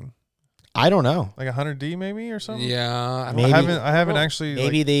thing? I don't know. Like 100D maybe or something? Yeah. I don't Maybe- I haven't actually.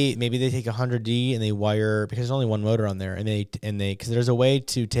 Maybe they take 100D and they wire because there's only one motor on there and they because there's a way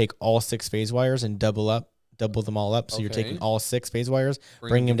to take all 6 phase wires and double them all up. So you're Okay. taking all 6 phase wires, Bring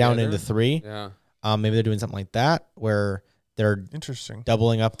bringing them down together. into 3. Yeah. Maybe they're doing something like that where they're Interesting.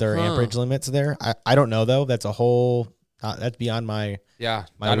 doubling up their Huh. amperage limits there. I don't know though. That's a whole that's beyond my Yeah.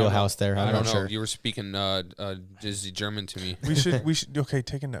 my I don't know. wheelhouse there. I'm I not don't know. sure. You were speaking just German to me. We should okay,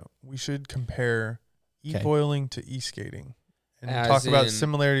 take a note. We should compare e-foiling to e-skating and As talk about in-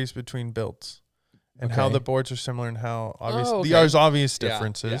 similarities between builds and how Okay. the boards are similar and how obvious Oh, okay. there's obvious Yeah,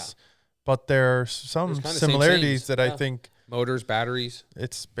 differences. yeah. But there are some There's kinda same similarities things, that I yeah. think Motors, batteries.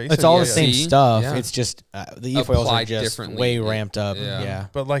 it's basically It's all the Yeah. same See? stuff. Yeah. It's just the e-foils are Applied just differently. way Yeah. ramped up. Yeah. Yeah.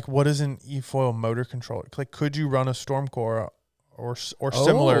 But like, what is an e-foil motor controller? Like, could you run a storm core or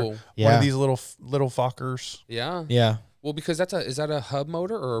similar Oh, one Yeah. of these little Fokkers? yeah. Yeah. Well, because is that a hub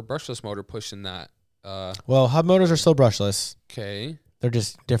motor or a brushless motor pushing that? Well, hub motors are still brushless. Okay. They're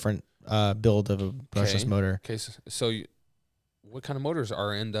just different build of a brushless Okay. motor. Okay. So what kind of motors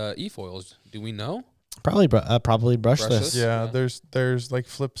are in the e-foils? Do we know? Probably brushless. Brushless? Yeah, Yeah. there's like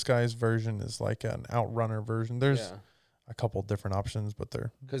Flip Sky's version is like an outrunner version. There's Yeah. a couple different options, but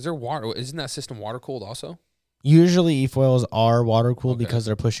they're Because they're water. Isn't that system water cooled also? Usually e-foils are water cooled Okay. because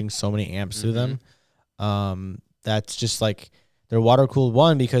they're pushing so many amps through them. That's just like they're water cooled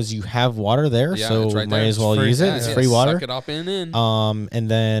one because you have water there, Yeah, so it's right might there. as well It's free. use it. Yeah, It's yeah. free water. Suck it up and in. And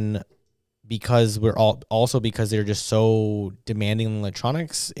then because we're also because they're just so demanding on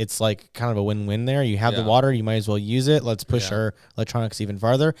electronics, it's like kind of a win-win there. You have the Yeah. water, you might as well use it. Let's push Yeah. our electronics even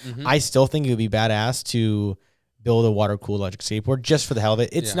farther. Mhm. I still think it would be badass to build a water-cooled electric skateboard just for the hell of it.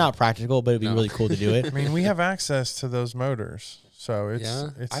 It's Yeah. not practical, but it'd be No. really cool to do it. I mean, we have access to those motors, so it's Yeah,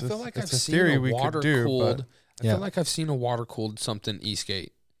 it's I a, feel like it's I've a seen theory a we water could do. cooled. But I Yeah. feel like I've seen a water cooled something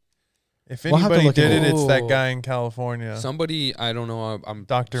e-skate. if We'll have to anybody look did into it, it's that Oh. guy in California, Somebody, I don't know. I'm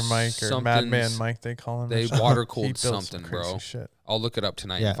Dr. Mike or Madman something's- Mike. They call him. or they something. water-cooled He built some something, crazy bro. Shit. I'll look it up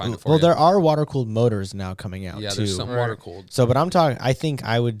tonight Yeah. and find it for Well, you. there are water-cooled motors now coming out Yeah, too. there's some Right. water cooled. So, but I'm talking.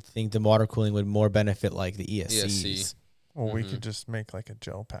 I would think the water cooling would more benefit like the ESCs. ESC. Well, we Mhm. could just make like a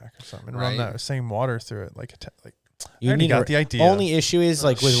gel pack or something and Right. run that same water through it, like like. You I already need got a- the idea. Only issue is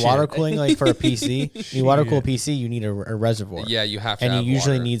like with shit. water cooling, like for a PC, you water cool Shit. PC, you need a reservoir. Yeah, you have to. and you have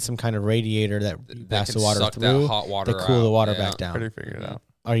usually water. need some kind of radiator that That pass can the water suck through that hot water to cool the out. water Yeah. back down. Already figured it out.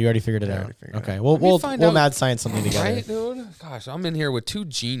 Oh, you already figured it Yeah, I out. already figured it Okay, out. we'll Let me we'll find we'll out- mad science something together. Right, dude? Gosh, I'm in here with two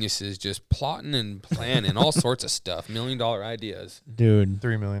geniuses just plotting and planning all sorts of stuff. $1 million ideas. Dude,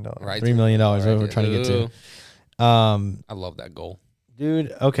 $3 million. Right. $3 million is what we're Idea. trying to get Ooh, to. I love that goal.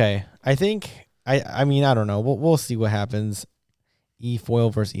 Dude, okay. I think I mean I don't know. We'll see what happens. E-foil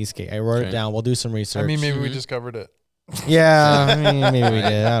versus e-skate. I wrote it Okay. down. We'll do some research. I mean, maybe we Mhm. just covered it. yeah, I mean, maybe we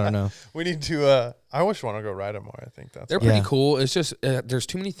did. I don't know. We need to. I always want to go ride it more. I think that's. They're what- pretty Yeah. cool. It's just there's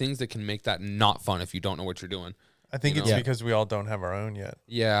too many things that can make that not fun if you don't know what you're doing. I think you it's know? because we all don't have our own yet.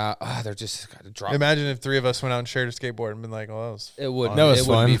 Yeah, they're just got to drop. Imagine if 3 of us went out and shared a skateboard and been like, "Oh, that was." It would. That was it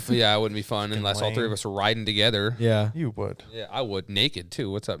wouldn't fun. be. Yeah, it wouldn't be fun unless all 3 of lame. us were riding together. Yeah. You would. Yeah, I would naked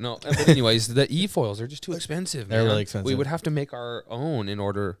too. What's up? No, but anyways, the e-foils are just too expensive. They're man. really expensive. We would have to make our own in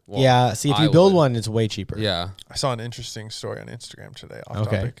order. Well, yeah. See, if I you build would. one, it's way cheaper. Yeah. I saw an interesting story on Instagram today. Off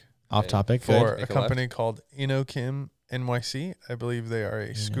Okay. topic. Off topic. For Good. a Make a company called Inokim NYC. I believe they are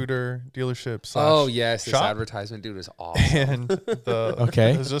a scooter dealership. Oh yes, this shop? advertisement, dude, is awesome. And the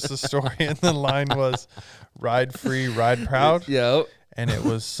Okay. it was just a story, and the line was "Ride free, ride proud," Yep. and it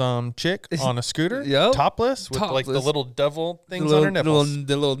was some chick on a scooter, Yep. topless, with like the Topless. little devil things the on little, her nipples.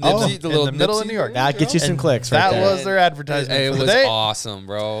 The little Oh, nipsy, the in little the middle of nipsy New York. thing, That gets you bro. some clicks That right there. was their advertisement It for the was day. awesome,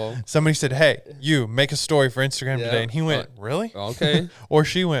 bro. Somebody said, "Hey, you make a story for Instagram Yeah. today," and he went, "Really?" Okay. Or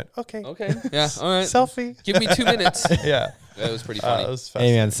she went, "Okay, Okay. Yeah. All right. selfie." Give me 2 minutes. Yeah, That was pretty funny. it was Hey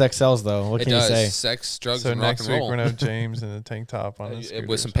fascinating. man, sex sells though. What it can does. you say? Sex, drugs, So and rock next and week roll. we're gonna have James in a tank top on a Uh, scooter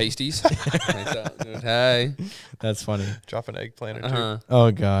with some or something. pasties. Hey. That's funny. Drop an eggplant or two. Uh-huh.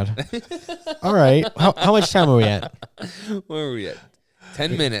 Oh God. All right. How much time are we at? Where are we at?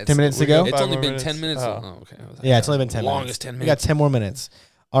 10 minutes. 10 minutes We to go? got It's 5 only more been minutes. 10 minutes. Oh. Oh, okay. Yeah, it's only been 10 Longest minutes. 10 We got minutes. 10 more minutes.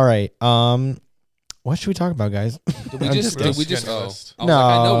 All right. What should we talk about, guys? Did we I'm just? just Did we just? skinny Oh, list. I was like,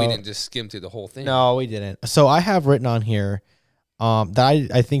 I know we No. didn't just skim through the whole thing. No, we didn't. So I have written on here that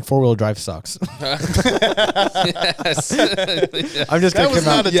I think 4-wheel drive sucks. Yes. I'm just That gonna was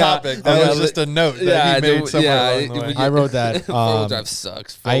come not out. a topic. That yeah, was just a note that yeah, he made somewhere along the way. I wrote that. Four-wheel drive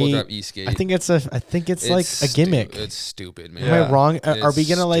sucks. Four-wheel drive e-skate. I think it's like a gimmick. It's stupid, man. Am I Yeah. wrong? Are we It's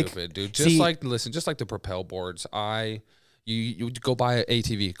gonna like stupid, dude? Just see- like listen, just like the propel boards. You go buy an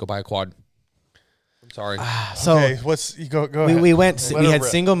ATV, go buy a quad. I'm sorry. so Okay, what's you go we, ahead. we went Let we it had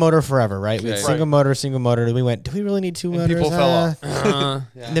rip. single motor forever, right? We had Okay. single motor. Then we went, do we really need 2 And motors? people fell off.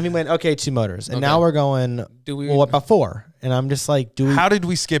 And then we went, okay, 2 motors. And Okay. now we're going, Do we? well, what about 4? And I'm just like, do we How did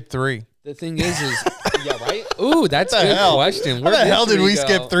we skip 3? The thing is yeah, right. Ooh, that's a What the good hell? question. How the hell did we go?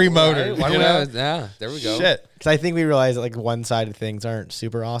 skip 3 motors, Why you do we know? have- yeah, there we go. Shit. Because I think we realized that like one-sided things aren't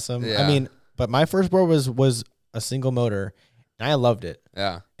super awesome. I Yeah. mean, but my first board was a single motor, and I loved it.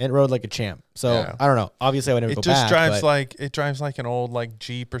 Yeah. And it rode like a champ. So Yeah. I don't know. Obviously, I would never It go just back. drives but like an old like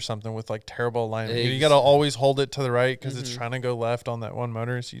Jeep or something with like terrible alignment. You Ex- got to always hold it to the right because it's Mhm. trying to go left on that one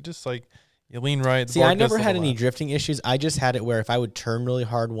motor. So you just like you lean right. The see, board I goes never to had the any left. drifting issues. I just had it where if I would turn really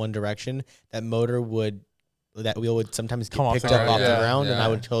hard one direction, that wheel would sometimes get Come off picked the up off ground. the Yeah, ground, and yeah. I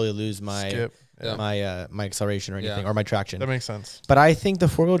would totally lose my Skip. Yeah. my acceleration or anything Yeah. or my traction. That makes sense. But I think the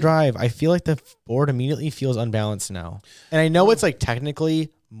 4-wheel drive, I feel like the board immediately feels unbalanced now. And I know it's like technically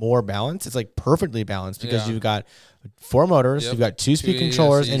more balanced. It's like perfectly balanced because Yeah. you've got 4 motors, Yep. you've got 2 speed 2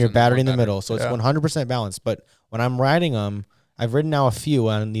 controllers, ESCs and your and battery one in the battery. middle. So it's Yeah. 100% balanced. But when I'm riding them, I've ridden now a few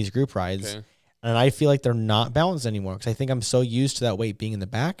on these group rides, Okay. and I feel like they're not balanced anymore because I think I'm so used to that weight being in the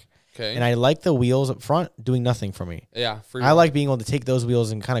back. Okay. And I like the wheels up front doing nothing for me. yeah. Free I like being able to take those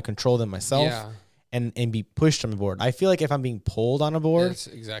wheels and kind of control them myself Yeah. and be pushed on the board. I feel like if I'm being pulled on a board, Yes,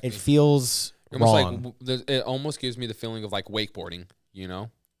 exactly. it feels wrong. It almost gives me the feeling of like wakeboarding, you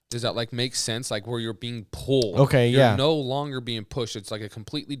know? Does that like make sense? Like where you're being pulled. Okay, you're no longer being pushed. It's like a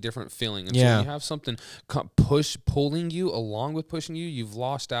completely different feeling. And so when you have something pulling you along with pushing you, you've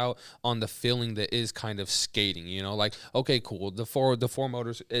lost out on the feeling that is kind of skating, you know? Like, okay, cool. The four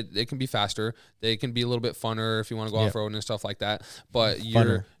motors, it can be faster. They can be a little bit funner if you want to go off-road and stuff like that. But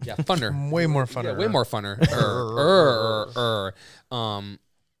Funner. Funner. Way more funner. Yeah, way more funner.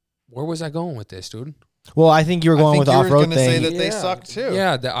 Where was I going with this, dude? Well, I think you were going with the off-road thing. Say that they suck too.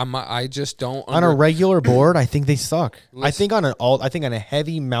 Yeah, I just don't. On a regular board, I think they suck. I think on a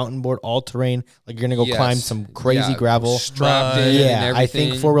heavy mountain board, all-terrain, like you're gonna go climb some crazy gravel. Strapped in. Yeah, and I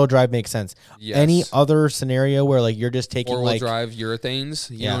think four-wheel drive makes sense. Yes. Any other scenario where like you're just taking four-wheel like drive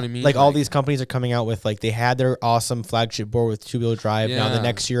urethanes, you know what I mean? Like all these companies are coming out with like they had their awesome flagship board with two-wheel drive. Now the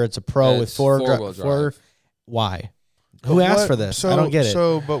next year it's a Pro with four-wheel drive. Why? Who asked for this? I don't get it.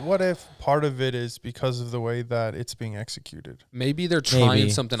 So, but what if part of it is because of the way that it's being executed? Maybe they're trying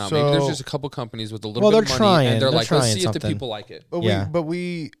something out. So, maybe there's just a couple companies with a little bit of money, and they're like, let's see if the people like it. But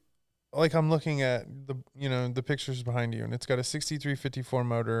we, like I'm looking at the pictures behind you, and it's got a 6354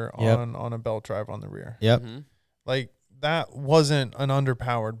 motor on a belt drive on the rear. Yep. Mm-hmm. Like that wasn't an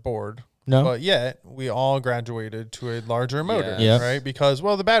underpowered board. No. But yet we all graduated to a larger motor, right? Because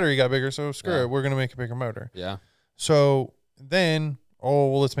the battery got bigger, so screw it. We're gonna make a bigger motor. Yeah. So then,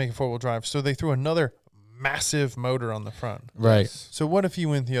 let's make it four-wheel drive. So they threw another massive motor on the front. Right. So what if you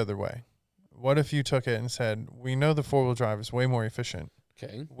went the other way? What if you took it and said, we know the four-wheel drive is way more efficient.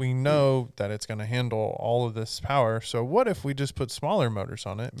 Okay. We know that it's going to handle all of this power. So what if we just put smaller motors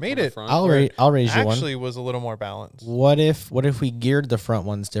on it? I'll raise you one. Actually was a little more balanced. What if we geared the front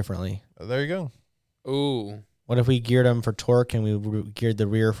ones differently? There you go. Ooh. What if we geared them for torque and we geared the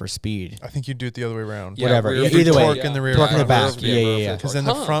rear for speed? I think you'd do it the other way around. Yeah, whatever. Either way. Torque in the rear. Torque in the back. Yeah. Because then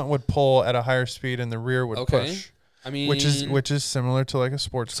the front would pull at a higher speed and the rear would push. I mean, which is similar to like a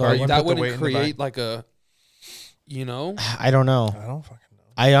sports car. You that wouldn't create like a, I don't know. I don't fucking know.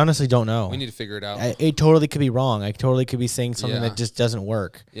 I honestly don't know. We need to figure it out. It totally could be wrong. I totally could be saying something that just doesn't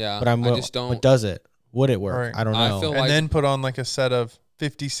work. Yeah. But I just don't. But does it? Would it work? Right. I don't know. I feel and then put on like a set of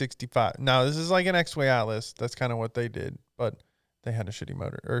 5065. Now this is like an X-Way Atlas. That's kind of what they did, but they had a shitty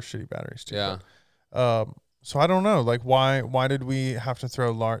motor or shitty batteries too. Yeah. But, so I don't know. Like why did we have to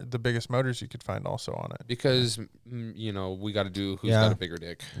throw the biggest motors you could find also on it? Because we got to do who's got a bigger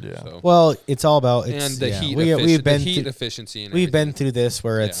dick. Yeah. So. Well, it's all about and the heat. We've been heat efficiency. And we've been through this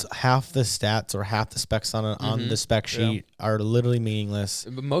where it's half the stats or half the specs on the spec sheet are literally meaningless.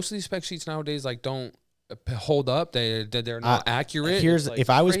 But most of these spec sheets nowadays don't hold up. They're not accurate. If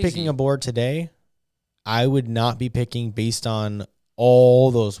I was picking a board today, I would not be picking based on all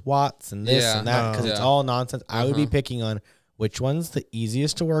those watts and this and that because it's all nonsense. I would be picking on which one's the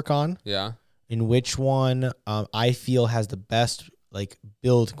easiest to work on. Yeah. And which one I feel has the best like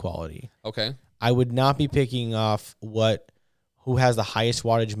build quality. Okay. I would not be picking off who has the highest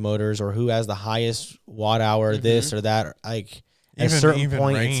wattage motors or who has the highest watt hour, this or that. Like at a certain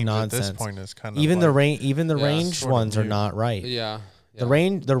point, it's nonsense. At this point is kind of even the range ones are not right. Yeah. The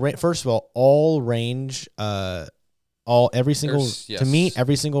range. First of all range. Every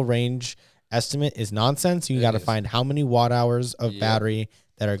single range estimate is nonsense. You got to find how many watt hours of battery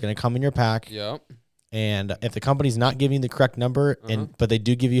that are going to come in your pack. Yep. And if the company's not giving you the correct number, but they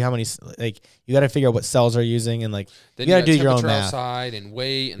do give you how many, like you got to figure out what cells are using, and like then you got to do your own math outside and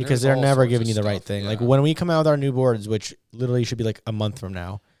weight, and because they're never giving you the right thing. Like when we come out with our new boards, which literally should be like a month from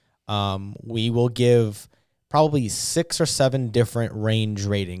now, we will give probably 6 or 7 different range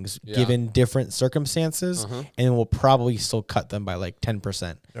ratings given different circumstances, and we'll probably still cut them by like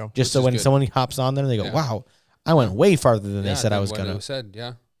 10%. Yeah. Just so when someone hops on there, they go, "Wow, I went way farther than they said I was gonna."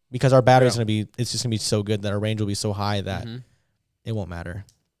 Because our battery's it's just gonna be so good that our range will be so high that it won't matter.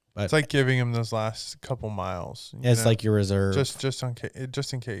 But it's like giving them those last couple miles. It's like your reserve, just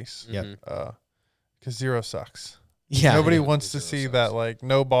in case. Yeah. Because zero sucks. Yeah, nobody wants to see that like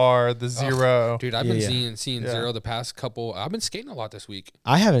no bar, the zero. Dude, I've been seeing zero the past couple. I've been skating a lot this week.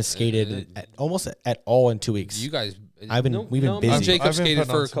 I haven't skated almost at all in 2 weeks. You guys, we've been busy. Me and Jacob skated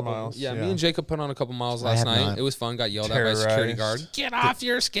for a couple miles. Yeah, me and Jacob put on a couple miles last night. It was fun. Got yelled at by a security guard. Get off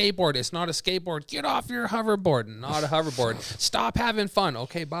your skateboard. It's not a skateboard. Get off your hoverboard. Not a hoverboard. Stop having fun.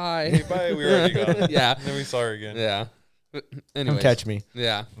 Okay, bye. Hey, bye. We already got it. Yeah. And then we saw her again. Yeah. Come catch me.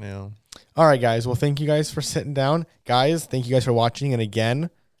 Yeah. Yeah. All right, guys. Well, thank you guys for sitting down. Guys, thank you guys for watching. And again,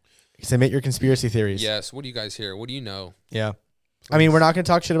 submit your conspiracy theories. Yes. What do you guys hear? What do you know? Yeah. I mean, we're not going to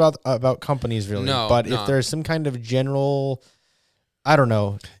talk shit about companies really. No, but if there's some kind of general, I don't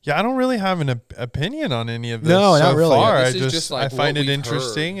know. Yeah, I don't really have an opinion on any of this. No, so not really. far. Yeah, I find it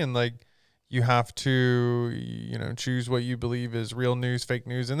interesting and like, You have to, choose what you believe is real news, fake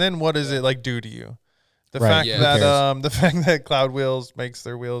news, and then what does it like do to you? The fact that Cloud Wheels makes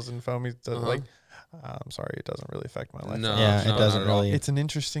their wheels and foamy, I'm sorry, it doesn't really affect my life. No, it doesn't really. It's an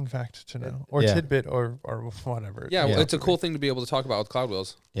interesting fact to know, or tidbit, or whatever. Yeah, well, it's a cool thing to be able to talk about with Cloud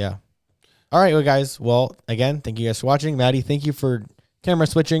Wheels. Yeah. All right, well, guys. Well, again, thank you guys for watching. Maddie, thank you for camera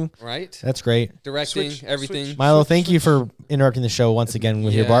switching. Right. That's great. Directing, everything. Milo, thank you for interrupting the show once again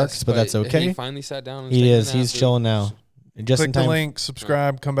with your barks, but that's okay. He finally sat down. And He's chilling now. Just click the link,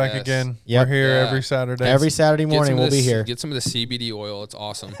 subscribe, come back again. Yep. We're here every Saturday. Every Saturday morning we'll be here. Get some of the CBD oil. It's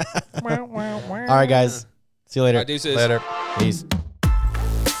awesome. All right, guys. See you later. All right, deuces. Later. Peace.